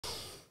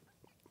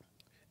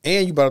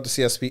And you brought up the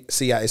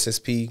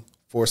CISSP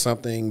for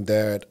something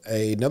that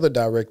another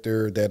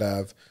director that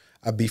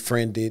I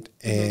befriended,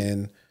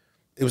 and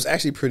it was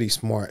actually pretty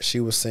smart. She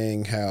was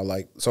saying how,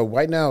 like, so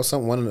right now,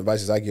 one of the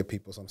advices I give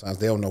people sometimes,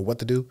 they don't know what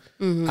to do.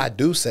 I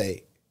do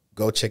say,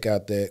 go check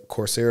out that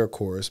Coursera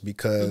course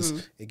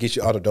because it gets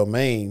you all the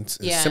domains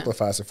and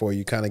simplifies it for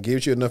you. Kind of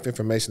gives you enough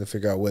information to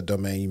figure out what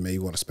domain you may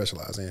want to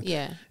specialize in.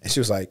 Yeah. And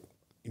she was like,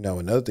 you know,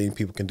 another thing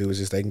people can do is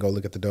just they can go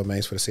look at the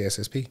domains for the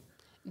CSSP.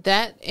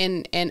 That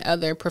and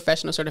other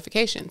professional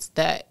certifications.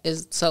 That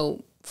is,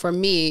 so for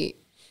me,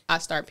 I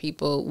start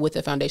people with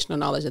the foundational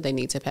knowledge that they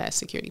need to pass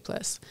Security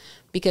Plus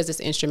because it's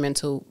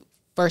instrumental.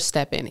 First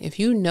step in. If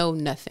you know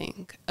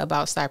nothing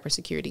about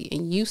cybersecurity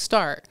and you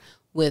start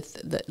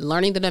with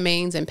learning the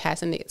domains and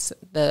passing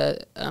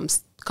the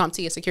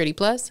CompTIA Security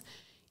Plus,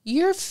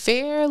 you're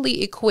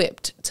fairly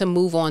equipped to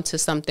move on to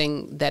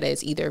something that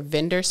is either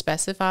vendor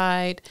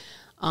specified,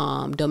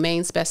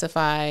 domain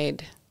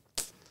specified.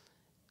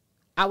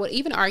 I would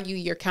even argue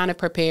you're kind of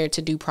prepared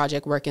to do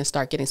project work and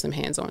start getting some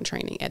hands-on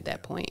training at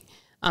that point.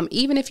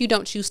 Even if you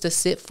don't choose to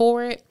sit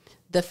for it,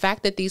 the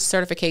fact that these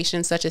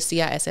certifications such as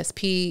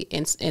CISSP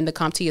and the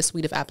CompTIA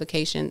suite of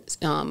applications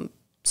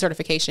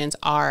certifications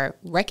are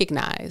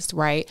recognized,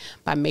 right,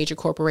 by major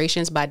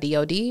corporations, by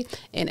DoD.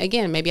 And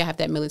again, maybe I have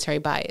that military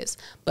bias,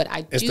 but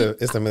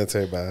it's the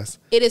military bias.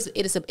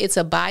 It's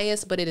a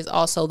bias, but it is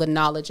also the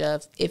knowledge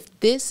of if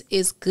this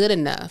is good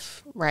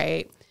enough,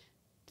 right,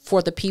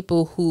 for the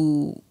people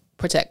who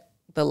protect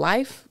the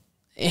life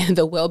and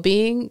the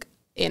well-being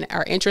and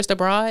our interest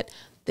abroad,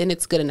 then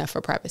it's good enough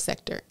for private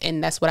sector.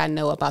 And that's what I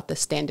know about the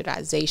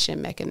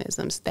standardization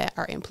mechanisms that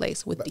are in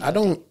place with I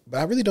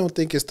really don't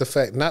think it's the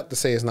fact, not to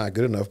say it's not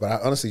good enough, but I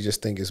honestly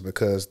just think it's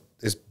because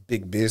it's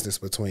big business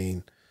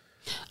between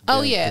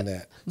and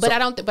that. But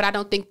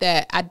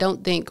I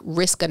don't think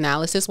risk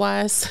analysis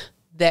wise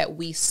that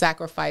we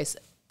sacrifice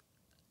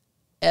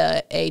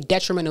a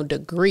detrimental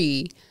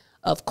degree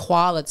of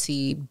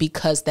quality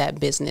because that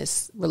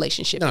business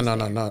relationship. No,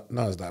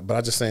 it's not. But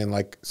I'm just saying,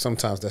 like,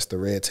 sometimes that's the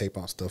red tape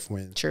on stuff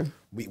when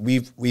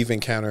we've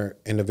encountered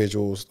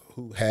individuals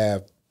who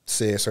have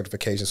said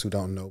certifications who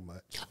don't know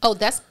much. Oh,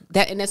 that's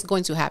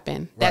going to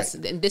happen.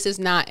 This is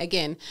not,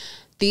 again,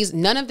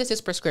 none of this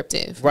is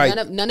prescriptive. Right.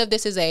 None of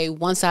this is a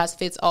one size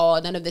fits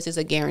all. None of this is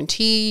a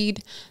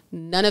guaranteed.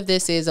 None of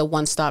this is a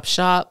one-stop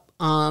shop.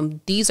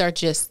 These are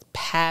just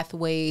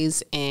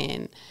pathways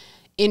and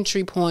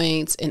entry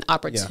points and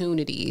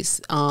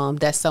opportunities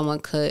that someone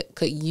could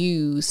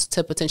use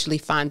to potentially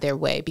find their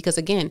way. Because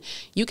again,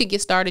 you could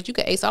get started, you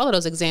could ace all of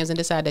those exams and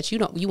decide that you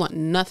want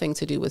nothing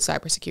to do with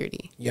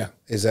cybersecurity. Yeah,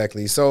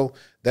 exactly. So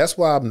that's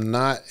why I'm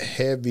not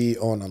heavy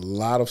on a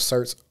lot of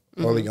certs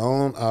early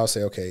on. I'll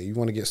say, okay, you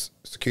want to get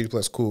Security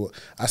Plus, cool.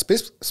 I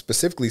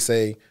specifically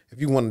say if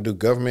you want to do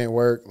government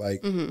work,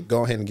 like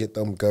go ahead and get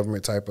them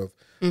government type of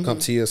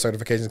CompTIA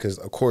certifications, because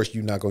of course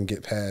you're not going to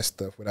get past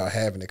stuff without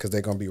having it because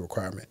they're going to be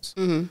requirements.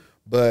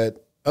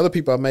 But other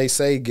people I may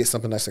say get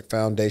something that's like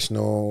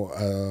foundational.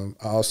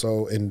 I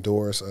also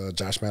endorse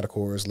Josh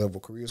Matacor's Level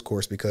Careers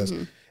course because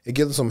it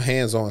gives them some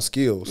hands-on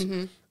skills.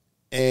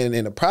 And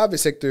in the private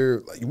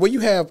sector, like, where you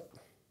have,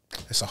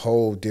 it's a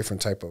whole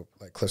different type of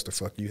like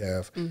clusterfuck. You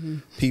have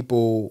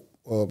people,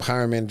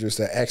 hiring managers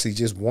that actually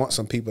just want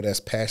some people that's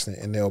passionate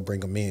and they'll bring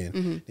them in.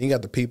 Then you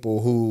got the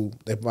people who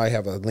they might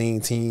have a lean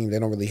team. They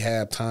don't really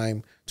have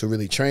time to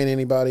really train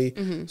anybody.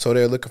 So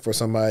they're looking for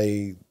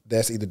somebody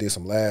that's either did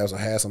some labs or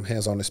has some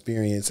hands-on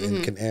experience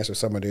and can answer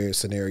some of their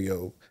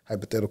scenario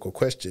hypothetical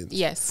questions.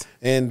 Yes.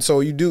 And so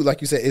you do,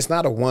 like you said, it's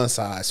not a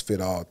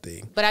one-size-fit-all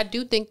thing. But I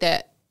do think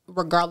that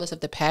regardless of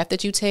the path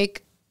that you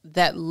take,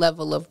 that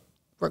level of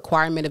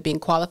requirement of being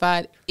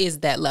qualified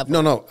is that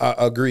level. No,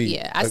 I agree.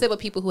 Yeah, I sit with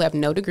people who have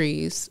no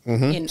degrees.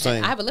 And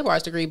I have a liberal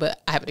arts degree,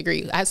 but I have a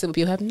degree. I sit with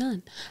people who have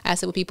none. I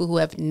sit with people who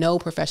have no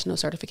professional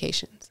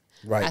certifications.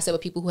 Right. I sit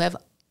with people who have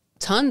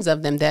tons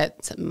of them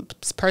that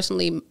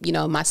personally, you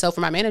know, myself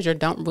or my manager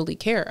don't really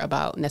care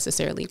about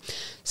necessarily.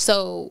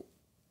 So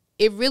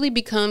it really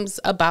becomes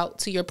about,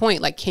 to your point,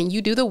 like, can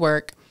you do the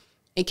work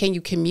and can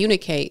you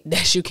communicate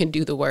that you can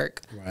do the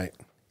work? Right.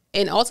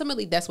 And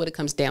ultimately, that's what it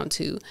comes down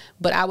to.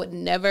 But I would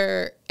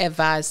never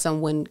advise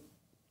someone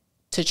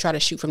to try to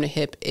shoot from the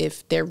hip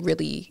if they're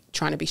really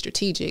trying to be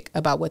strategic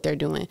about what they're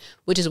doing,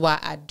 which is why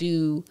I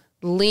do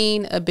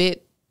lean a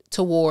bit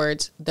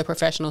towards the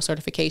professional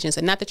certifications.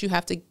 And not that you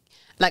have to,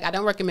 like, I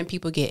don't recommend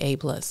people get A+,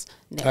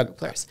 Network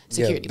Plus,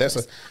 Security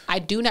Plus. I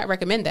do not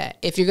recommend that.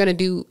 If you're going to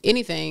do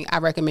anything, I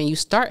recommend you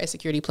start at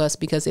Security Plus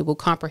because it will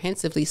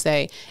comprehensively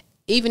say,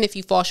 even if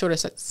you fall short of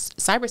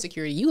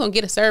cybersecurity, you're going to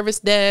get a service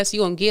desk,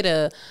 you're going to get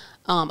a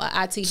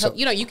IT help.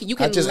 You know, you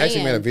can I just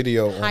actually made a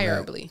video on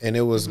hireably. That, and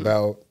it was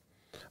about,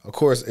 of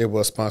course, it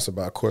was sponsored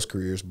by Course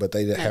Careers, but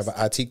they have an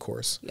IT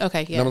course.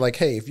 Okay, yeah. And I'm like,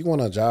 hey, if you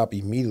want a job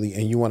immediately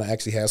and you want to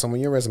actually have someone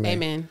on your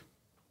resume,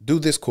 do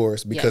this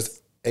course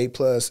because A+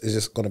 is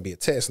just going to be a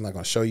test. It's not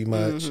going to show you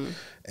much.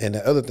 And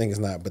the other thing is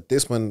not. But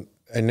this one,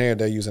 and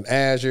they're using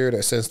Azure.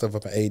 They're setting stuff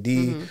up in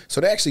AD.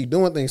 So they're actually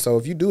doing things. So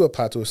if you do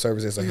apply to a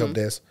service as a help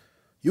desk,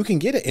 you can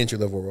get an entry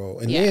level role.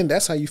 And then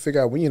that's how you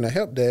figure out when you're in a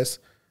help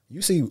desk,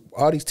 you see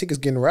all these tickets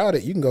getting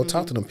routed, you can go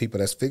talk to them people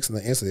that's fixing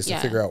the incidents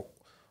and figure out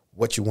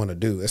what you want to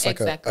do. It's like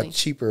a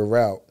cheaper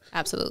route.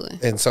 Absolutely.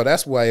 And so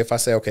that's why if I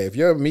say, okay, if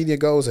your immediate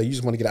goals are you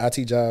just want to get an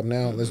IT job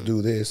now, let's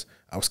do this,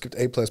 I'll skip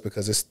the A+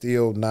 because it's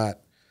still not,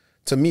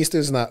 to me, still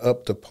is not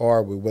up to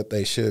par with what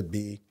they should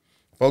be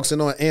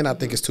focusing on. And I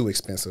think it's too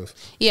expensive.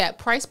 Yeah,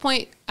 price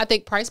point, I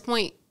think price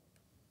point,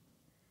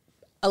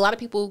 a lot of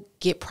people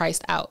get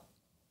priced out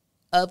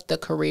of the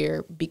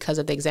career because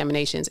of the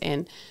examinations.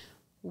 And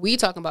we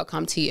talking about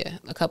CompTIA,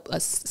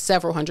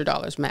 several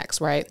 $100s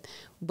max, right?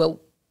 But,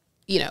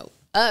 you know,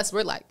 us,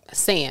 we're like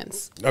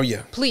sans. Oh,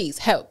 yeah. Please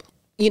help.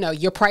 You know,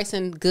 you're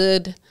pricing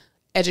good,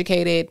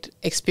 educated,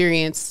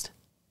 experienced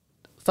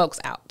folks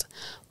out,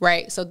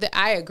 right? So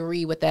I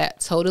agree with that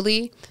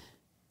totally.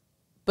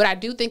 But I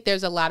do think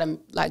there's a lot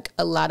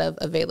of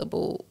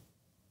available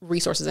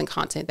resources and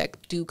content that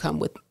do come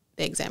with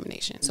the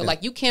examination. So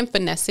like you can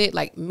finesse it.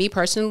 Like me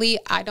personally,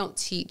 I don't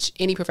teach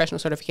any professional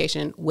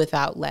certification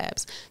without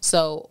labs.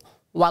 So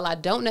while I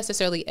don't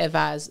necessarily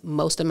advise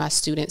most of my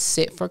students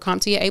sit for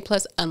CompTIA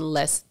A+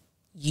 unless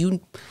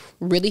you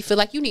really feel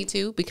like you need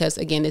to, because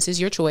again, this is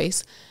your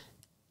choice,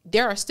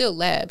 there are still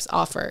labs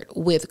offered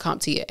with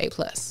CompTIA A+.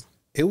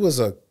 It was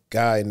a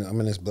guy, I'm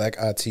in this Black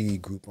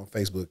IT group on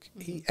Facebook.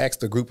 He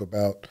asked the group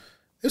about,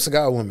 it was a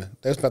guy or woman.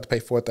 They was about to pay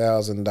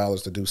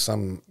 $4,000 to do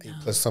some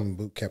A+ some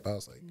boot camp. I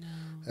was like,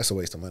 that's a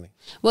waste of money.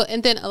 Well,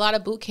 and then a lot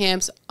of boot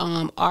camps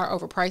are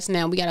overpriced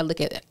now. We got to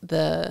look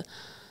at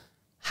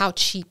how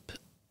cheap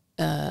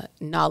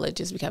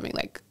knowledge is becoming.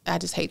 Like, I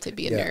just hate to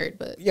be a nerd,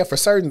 but yeah, for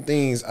certain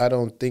things, I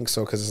don't think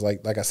so, because it's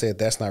like I said,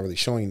 that's not really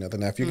showing you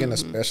nothing. Now, if you're getting a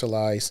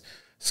specialized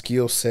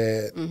skill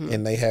set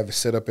and they have it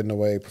set up in the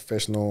way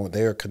professional,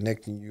 they're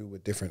connecting you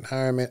with different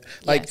hiremen.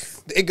 Like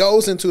it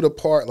goes into the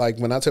part, like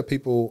when I tell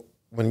people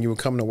when you were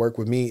coming to work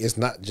with me, it's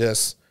not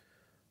just,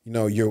 you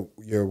know,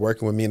 you're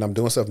working with me and I'm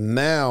doing stuff.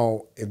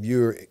 Now, if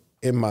you're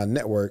in my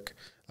network,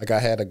 like I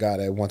had a guy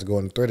that wanted to go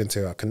into threat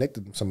intel, I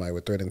connected somebody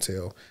with threat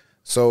intel.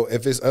 So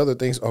if it's other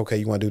things, okay,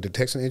 you want to do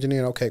detection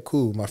engineering? Okay,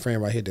 cool. My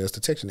friend right here does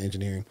detection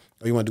engineering.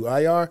 Oh, you want to do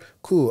IR?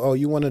 Cool. Oh,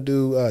 you want to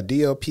do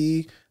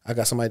DLP? I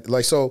got somebody,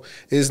 like, so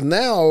is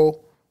now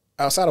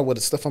outside of what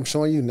the stuff I'm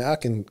showing you, now I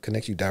can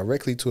connect you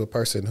directly to a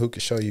person who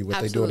can show you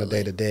what they do on a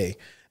day to day.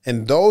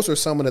 And those are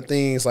some of the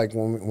things, like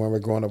when we're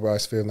growing up, I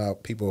was feeling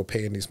out people are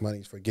paying these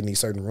monies for getting these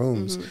certain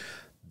rooms.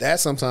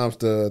 That's sometimes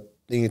the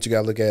thing that you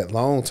got to look at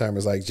long term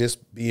is like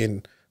just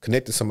being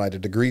connected to somebody, the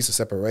degrees of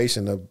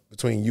separation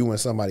between you and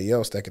somebody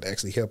else that could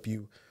actually help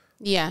you.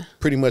 Yeah.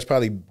 Pretty much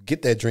probably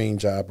get that dream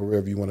job or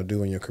whatever you want to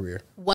do in your career.